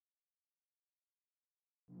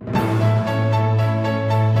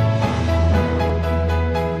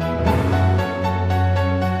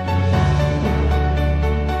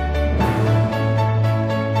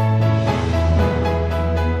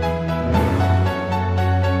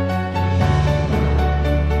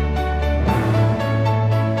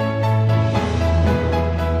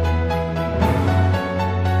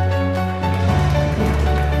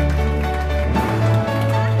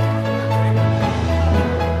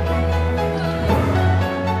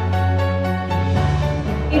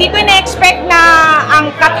Hindi ko na-expect na ang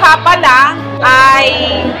Katha pala ay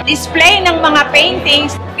display ng mga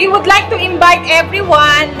paintings. We would like to invite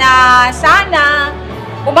everyone na sana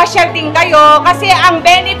umasyal din kayo kasi ang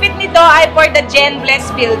benefit nito ay for the Gen Bless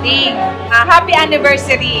Building. Happy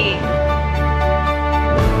anniversary!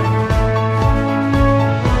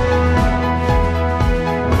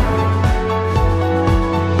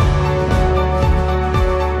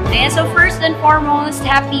 So first and foremost,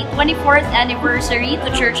 happy 24th anniversary to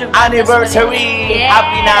Church of God. Anniversary! Yes.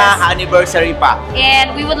 Happy na anniversary pa.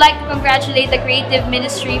 And we would like to congratulate the creative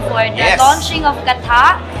ministry for the launching of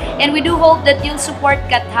Katha. And we do hope that you'll support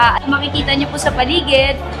Katha. Makikita niyo po sa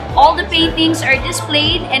paligid, all the paintings are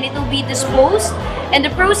displayed and it will be disposed. And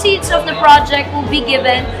the proceeds of the project will be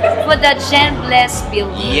given for the Gen Bless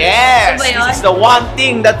Building. Yes! So this is the one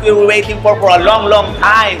thing that we were waiting for a long, long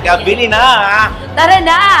time. Kaya bili na! Tara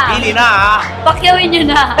na! Bili na! Pakyawin nyo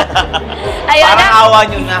na! Ayun Parang na! awa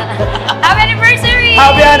nyo na! Happy anniversary!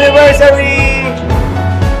 Happy anniversary!